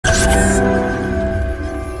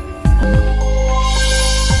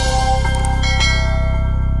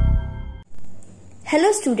Hello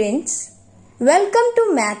students, welcome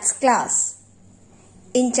to maths class.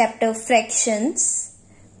 In chapter fractions,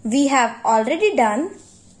 we have already done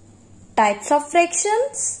types of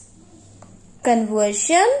fractions,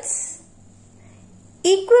 conversions,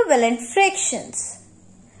 equivalent fractions.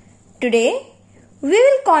 Today, we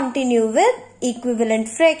will continue with equivalent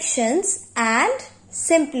fractions and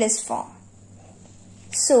simplest form.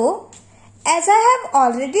 So, as I have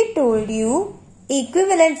already told you,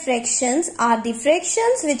 equivalent fractions are the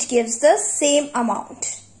fractions which gives the same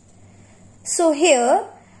amount. So here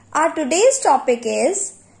our today's topic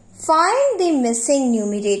is find the missing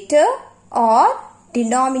numerator or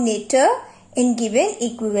denominator in given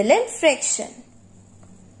equivalent fraction.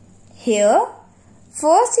 Here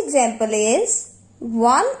first example is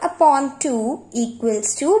 1 upon 2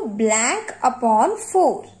 equals to blank upon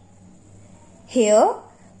 4. Here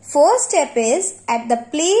first step is at the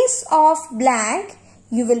place of blank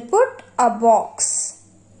you will put a box.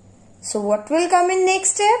 So what will come in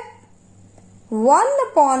next step? 1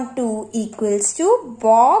 upon 2 equals to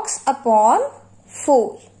box upon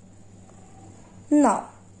 4. Now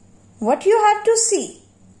what you have to see?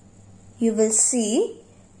 You will see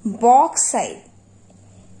box side.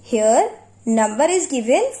 Here number is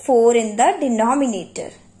given 4 in the denominator.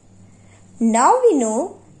 Now we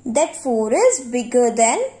know that 4 is bigger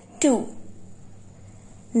than 2.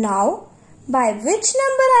 Now, by which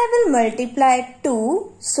number I will multiply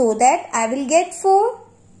 2 so that I will get 4?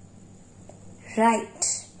 Right.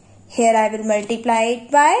 Here I will multiply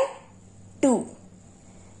it by 2.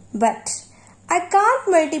 But I can't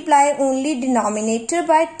multiply only denominator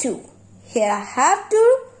by 2. Here I have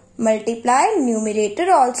to multiply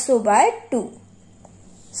numerator also by 2.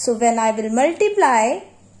 So when I will multiply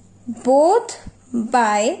both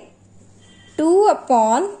by 2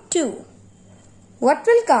 upon 2. What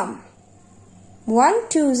will come? 1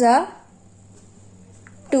 2s are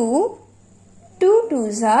 2, 2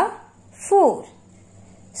 2s are 4.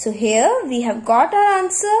 So here we have got our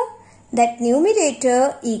answer that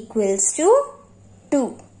numerator equals to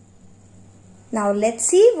 2. Now let's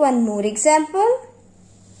see one more example.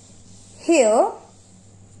 Here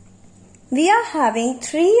we are having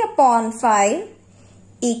 3 upon 5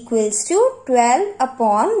 equals to 12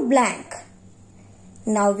 upon blank.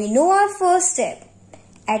 Now we know our first step.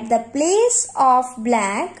 At the place of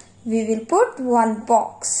blank, we will put one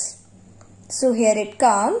box. So here it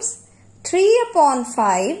comes 3 upon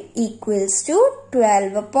 5 equals to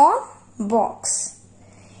 12 upon box.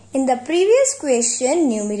 In the previous question,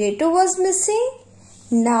 numerator was missing.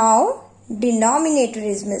 Now denominator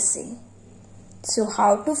is missing. So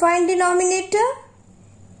how to find denominator?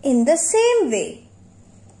 In the same way.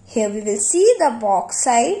 Here we will see the box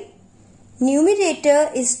side. Numerator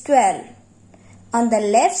is 12. On the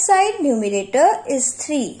left side, numerator is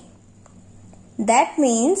 3. That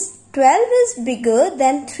means 12 is bigger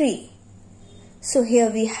than 3. So here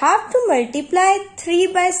we have to multiply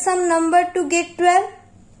 3 by some number to get 12.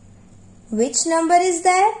 Which number is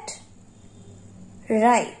that?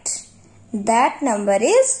 Right. That number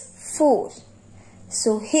is 4.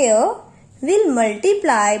 So here we'll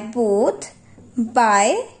multiply both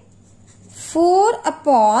by 4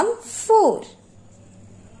 upon 4.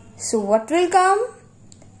 So what will come?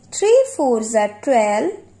 3 4s are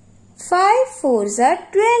 12, 5 4s are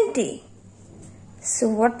 20. So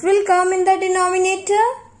what will come in the denominator?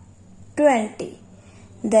 20.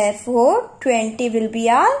 Therefore 20 will be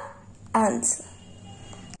our answer.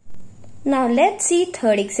 Now let's see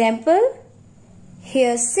third example.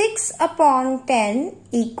 Here 6 upon 10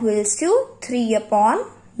 equals to 3 upon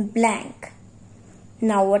blank.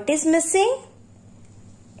 Now what is missing?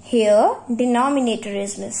 Here denominator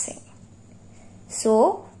is missing.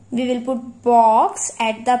 So we will put box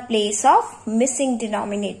at the place of missing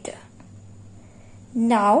denominator.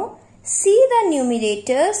 Now see the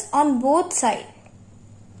numerators on both sides.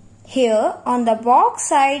 Here on the box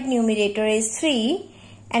side numerator is 3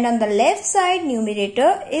 and on the left side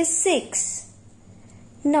numerator is 6.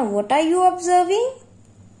 Now what are you observing?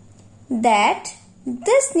 That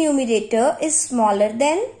this numerator is smaller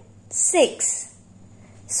than 6.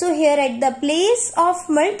 So here at the place of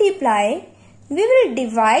multiply, we will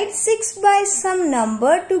divide 6 by some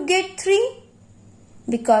number to get 3.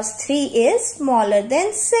 Because 3 is smaller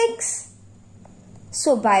than 6.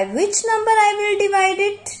 So by which number I will divide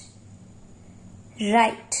it?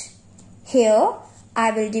 Right. Here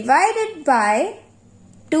I will divide it by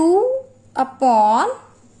 2 upon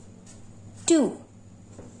 2.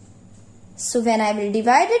 So when I will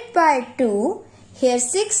divide it by 2, here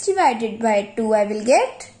 6 divided by 2 I will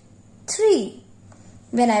get 3.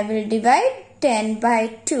 When I will divide 10 by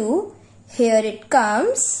 2, here it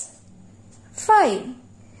comes 5.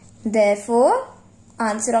 Therefore,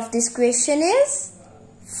 answer of this question is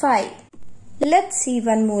 5. Let's see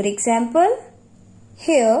one more example.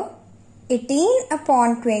 Here, 18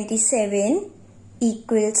 upon 27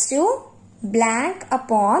 equals to blank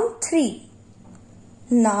upon 3.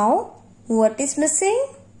 Now, what is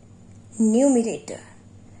missing? Numerator.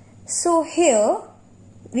 So here,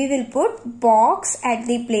 we will put box at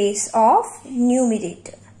the place of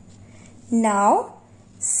numerator. Now,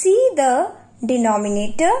 see the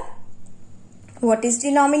denominator. What is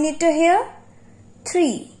denominator here?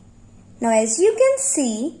 3. Now, as you can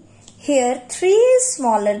see, here 3 is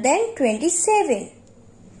smaller than 27.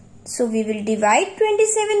 So, we will divide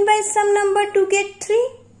 27 by some number to get 3.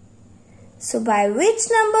 So, by which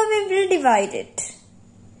number we will divide it?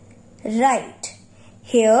 Right.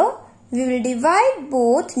 Here, we will divide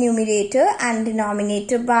both numerator and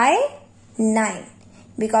denominator by 9.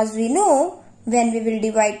 Because we know when we will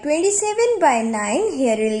divide 27 by 9,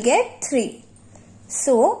 here we will get 3.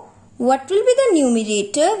 So, what will be the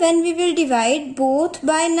numerator when we will divide both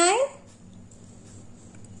by 9?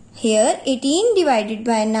 Here 18 divided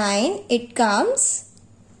by 9, it comes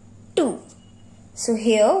 2. So,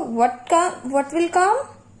 here what will come?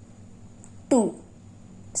 2.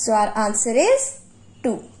 So, our answer is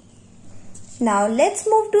 2. Now, let's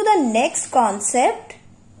move to the next concept,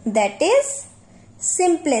 that is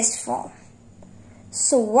simplest form.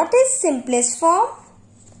 So, what is simplest form?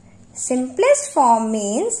 Simplest form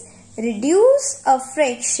means reduce a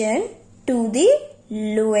fraction to the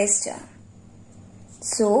lowest term.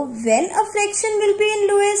 So, when a fraction will be in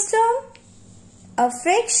lowest term? A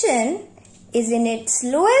fraction is in its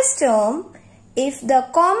lowest term if the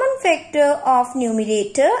common factor of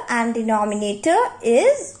numerator and denominator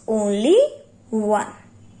is only 1.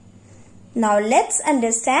 Now, let's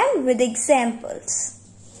understand with examples.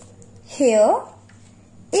 Here,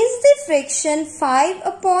 is the fraction 5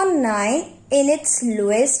 upon 9 in its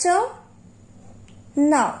lowest term?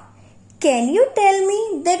 Now, can you tell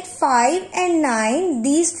me that 5 and 9,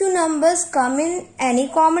 these two numbers come in any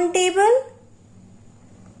common table?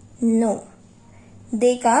 No.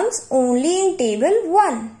 They comes only in table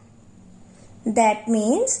 1. That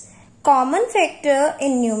means common factor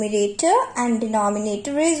in numerator and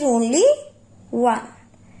denominator is only 1.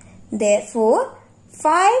 Therefore,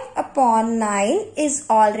 5 upon 9 is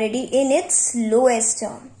already in its lowest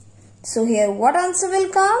term. So, here what answer will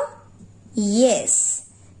come? Yes,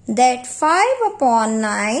 that 5 upon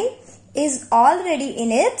 9 is already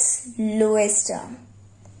in its lowest term.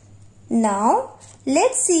 Now,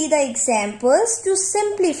 let's see the examples to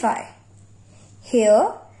simplify.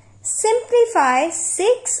 Here, simplify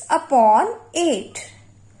 6 upon 8.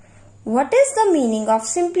 What is the meaning of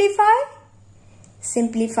simplify?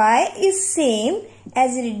 Simplify is same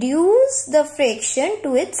as reduce the fraction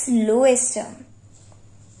to its lowest term.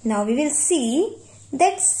 Now we will see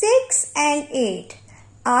that 6 and 8,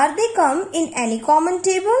 are they come in any common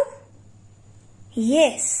table?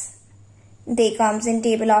 Yes, they comes in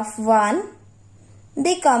table of 1,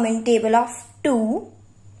 they come in table of 2.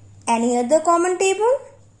 Any other common table?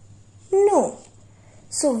 No.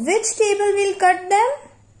 So which table will cut them?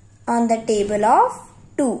 On the table of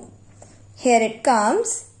 2. Here it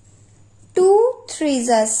comes 2 3s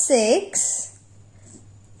are 6,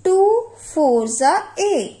 2 4s are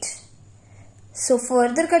 8. So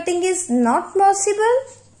further cutting is not possible.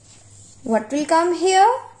 What will come here?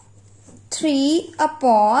 3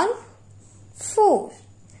 upon 4.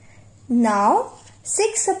 Now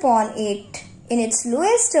 6 upon 8 in its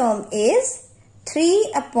lowest term is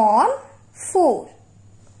 3 upon 4.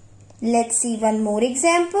 Let's see one more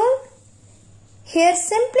example. Here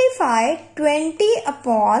simplify 20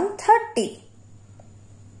 upon 30.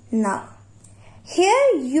 Now,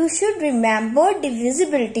 here you should remember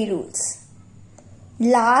divisibility rules.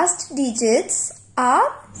 Last digits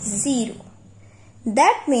are 0.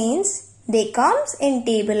 That means they comes in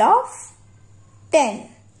table of 10.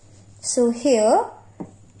 So here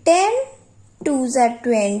 10 2s are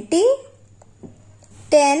 20,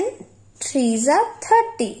 10 3s are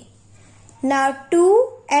 30. Now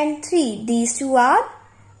 2 and 3, these two are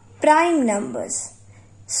prime numbers.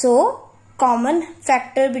 So common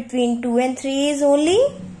factor between 2 and 3 is only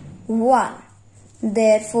 1.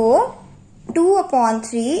 Therefore 2 upon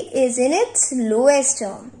 3 is in its lowest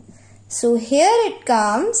term. So here it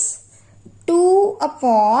comes 2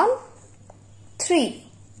 upon 3.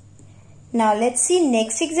 Now let's see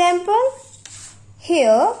next example.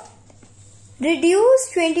 Here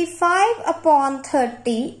reduce 25 upon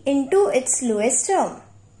 30 into its lowest term.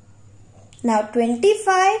 Now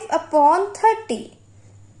 25 upon 30.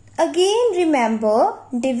 Again remember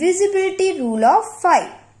divisibility rule of 5.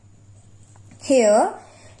 Here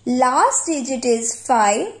last digit is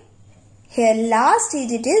 5. Here last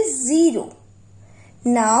digit is 0.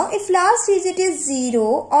 Now if last digit is 0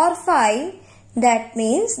 or 5, that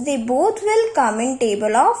means they both will come in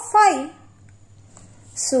table of 5.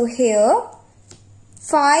 So here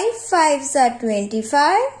 5 5s are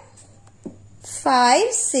 25. 5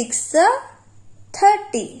 6s are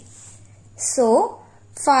 30. So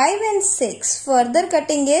 5 and 6 further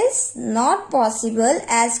cutting is not possible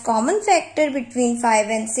as common factor between 5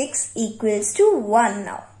 and 6 equals to 1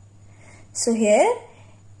 now. So here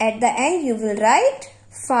at the end you will write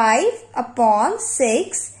 5 upon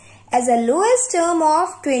 6 as a lowest term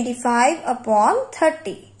of 25 upon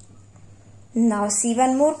 30. Now see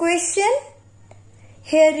one more question.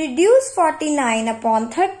 Here reduce 49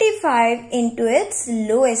 upon 35 into its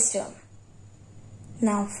lowest term.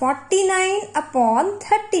 Now 49 upon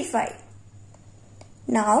 35.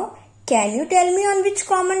 Now can you tell me on which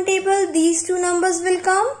common table these two numbers will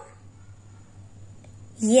come?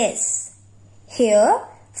 Yes. Here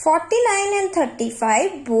 49 and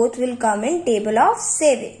 35 both will come in table of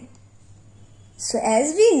 7. So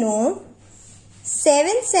as we know,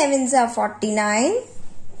 7 7s are 49,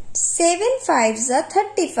 7 5s are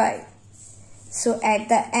 35. So at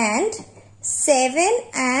the end, 7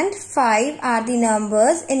 and 5 are the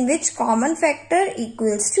numbers in which common factor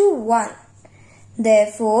equals to 1.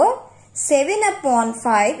 Therefore, 7 upon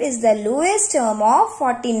 5 is the lowest term of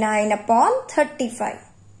 49 upon 35.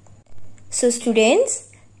 So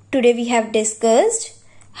students, today we have discussed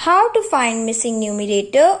how to find missing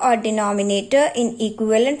numerator or denominator in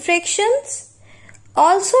equivalent fractions.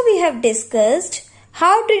 Also we have discussed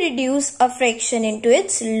how to reduce a fraction into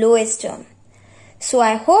its lowest term. So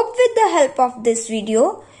I hope with the help of this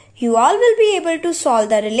video, you all will be able to solve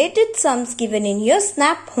the related sums given in your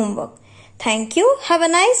SNAP homework. Thank you. Have a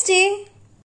nice day.